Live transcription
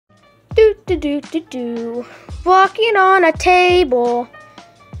Do do do do do. Walking on a table.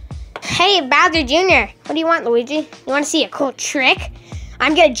 Hey, Bowser Jr. What do you want, Luigi? You want to see a cool trick?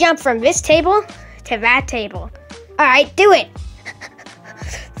 I'm gonna jump from this table to that table. All right, do it.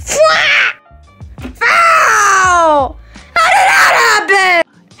 Ow! How did that happen?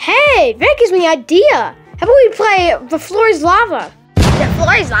 Hey, that gives me an idea. How about we play The Floor is Lava? The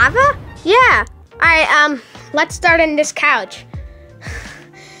floor is lava? Yeah. All right, let's start on this couch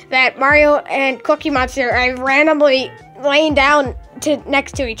that Mario and Cookie Monster are randomly laying down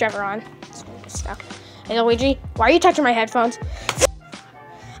next to each other on. Hey, Luigi, why are you touching my headphones?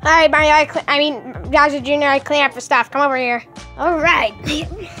 All right, Mario, Bowser Jr., I clean up the stuff. Come over here. All right.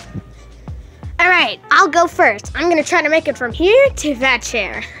 All right, I'll go first. I'm gonna try to make it from here to that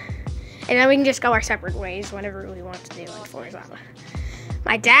chair. And then we can just go our separate ways whenever we want to do like Floor is Lava.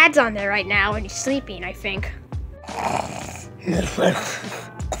 My dad's on there right now and he's sleeping, I think. That's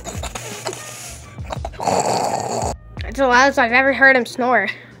the loudest I've ever heard him snore.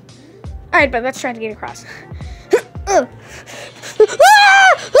 All right, but let's try to get across. Oh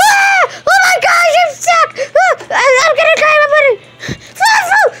my gosh, I'm stuck! I'm gonna climb up on it!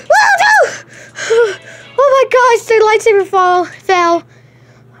 Oh my gosh, the lightsaber fell.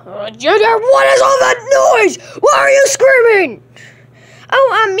 Junior, what is all that noise? Why are you screaming?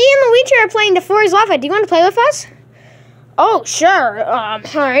 Oh, me and Luigi are playing The Floor is Lava. Do you want to play with us? Oh, sure. All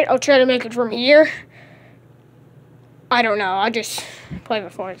right, I'll try to make it from here. I don't know. I'll just play The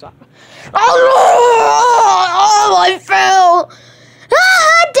Floor is Lava. Oh, I fell.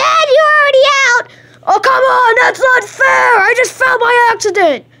 Ah, Dad, you're already out. Oh, come on. That's not fair. I just fell by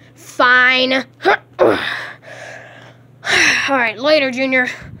accident. Fine. All right, later, Junior.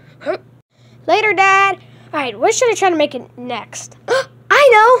 Later, Dad. All right, what should I try to make it next? I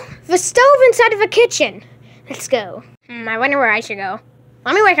know! The stove inside of the kitchen. Let's go. I wonder where I should go.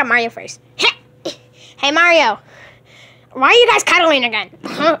 Let me wake up Mario first. Hey, Mario. Why are you guys cuddling again?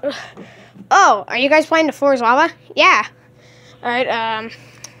 Oh, are you guys playing The Floor is Lava? Yeah. All right,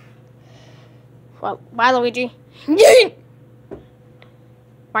 well, bye, Luigi.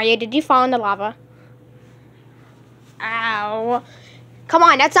 Mario, did you fall in the lava? Ow. Come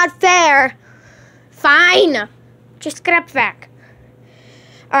on, that's not fair. Fine. Just get up back.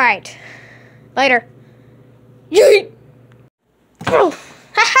 All right. Later. Yeet. Oh.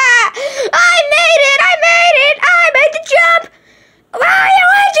 I made it! I made the jump! Why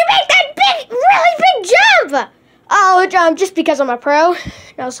did you make that really big jump? Oh, just because I'm a pro.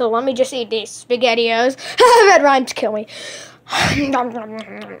 Also, let me just eat these SpaghettiOs. That rhymes kill me. Oh, come on,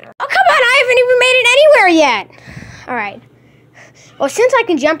 I haven't even made it anywhere yet. All right. Well, since I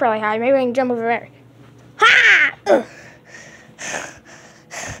can jump really high, maybe I can jump over there. Ha!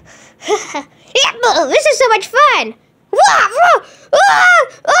 Yeah, this is so much fun.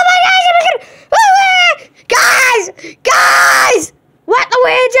 Oh my gosh! Guys! What,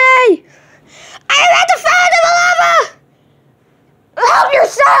 Luigi? I'm at the fountain of lava! Help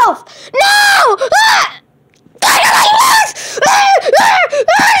yourself! No!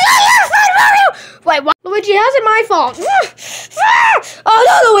 Wait, what? Luigi, how's it my fault? Oh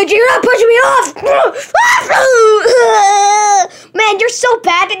no, Luigi, you're not pushing me off! Man, you're so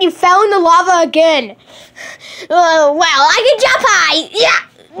bad that you fell in the lava again. Well, I can jump high. Yeah.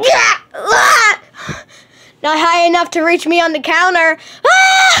 Not high enough to reach me on the counter.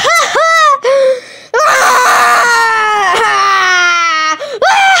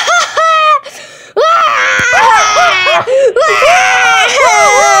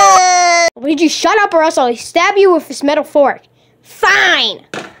 Luigi, shut up or else I'll stab you with this metal fork. Fine.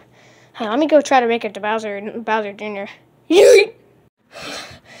 Hey, let me go try to make it to Bowser Jr. Yeet.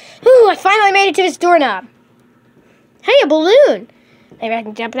 Ooh, I finally made it to this doorknob. Hey, a balloon. Maybe I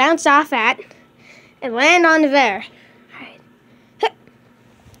can jump bounce off that and land on there. All right.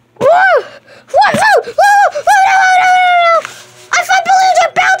 Whoa! Whoa! No! I thought balloons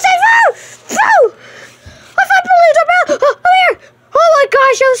are bouncing. I thought balloons are bouncing. Oh, come here. Oh my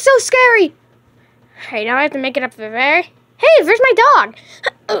gosh, that was so scary. All right, now I have to make it up to there. Hey, there's my dog.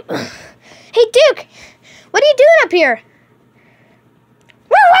 Hey, Duke, what are you doing up here?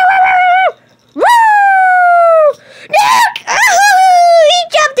 Woo! Duke! He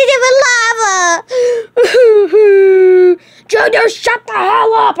jumped into the lava. Junior, shut the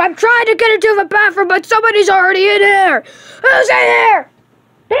hell up. I'm trying to get into the bathroom, but somebody's already in here. Who's in here?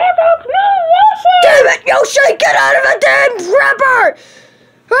 Damn it, Yoshi, get out of the damn grabber!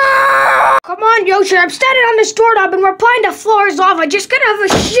 Come on, Yoshi, I'm standing on this doorknob and we're playing The Floor is Lava. Just get out of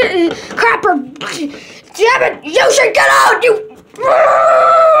a shit crapper. Damn it, Yoshi, get out, you...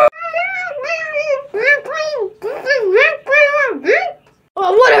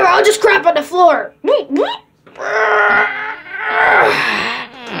 Oh, whatever, I'll I'll just crap on the floor.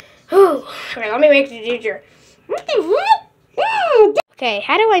 Okay, let me make it easier. Okay,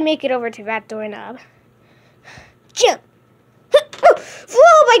 how do I make it over to that doorknob? Jump!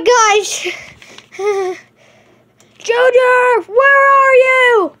 Oh my gosh! Junior, where are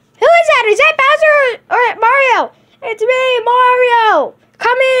you? Who is that? Is that Bowser or Mario? It's me, Mario.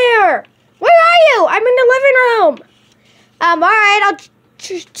 Come here. Where are you? I'm in the living room. All right, I'll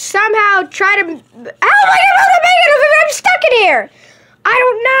somehow try to. How am I able to make it if I'm stuck in here? I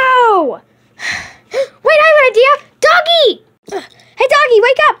don't know. Wait, I have an idea. Doggy. Hey, Doggy,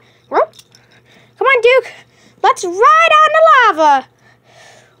 wake up. Come on, Duke. Let's ride on the lava.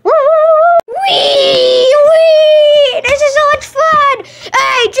 Wee! This is so much fun.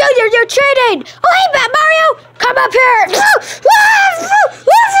 Hey, Junior, you're cheating. Oh, hey, Mario, come up here.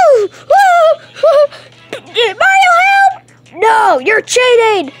 Mario, help! No, you're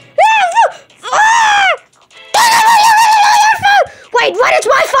cheating. Wait, what? It's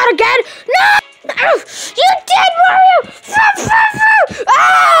my fault again? No! You did, Mario!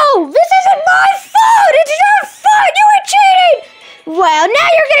 Oh! This isn't my fault! It's your fault! You were cheating! Well, now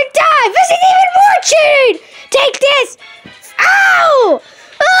you're gonna die! This is even more cheating! Take this! Ow!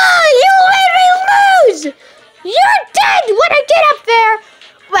 Oh, you made me lose! You're dead when I get up there!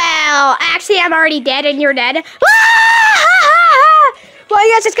 Well, actually, I'm already dead and you're dead. Well, I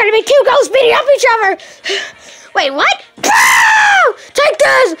guess it's gonna be two ghosts beating up each other! Wait, what? Take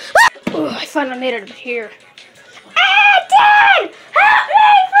this! Oh, I finally made it up here. Dad! Help me,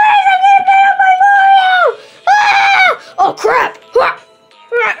 please! I'm getting beat up by Mario! Oh, crap!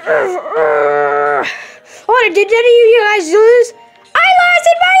 What, did any of you guys lose? I lost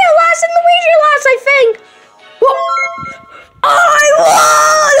and Mario lost and Luigi lost, I think! I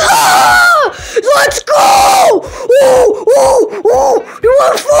won! Let's go! You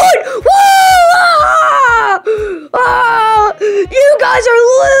want fun? You guys are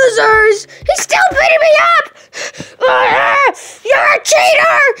losers! He's still beating me up! You're a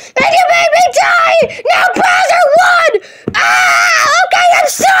cheater! And you made me die! Now Bowser won! Okay, I'm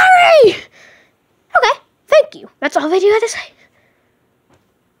sorry! Okay, thank you. That's all you had to say.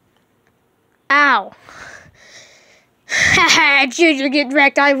 Ow. Haha, Junior, get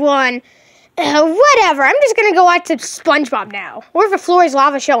wrecked, I won. Whatever, I'm just gonna go watch some SpongeBob now. Or the Floor is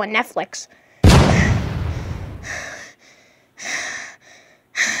Lava show on Netflix.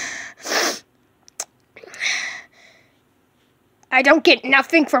 I don't get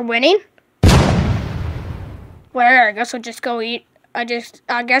nothing for winning? Whatever, I guess I'll just go eat. I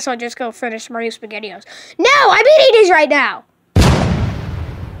guess I'll just go finish Mario SpaghettiOs. No, I'm eating these right now!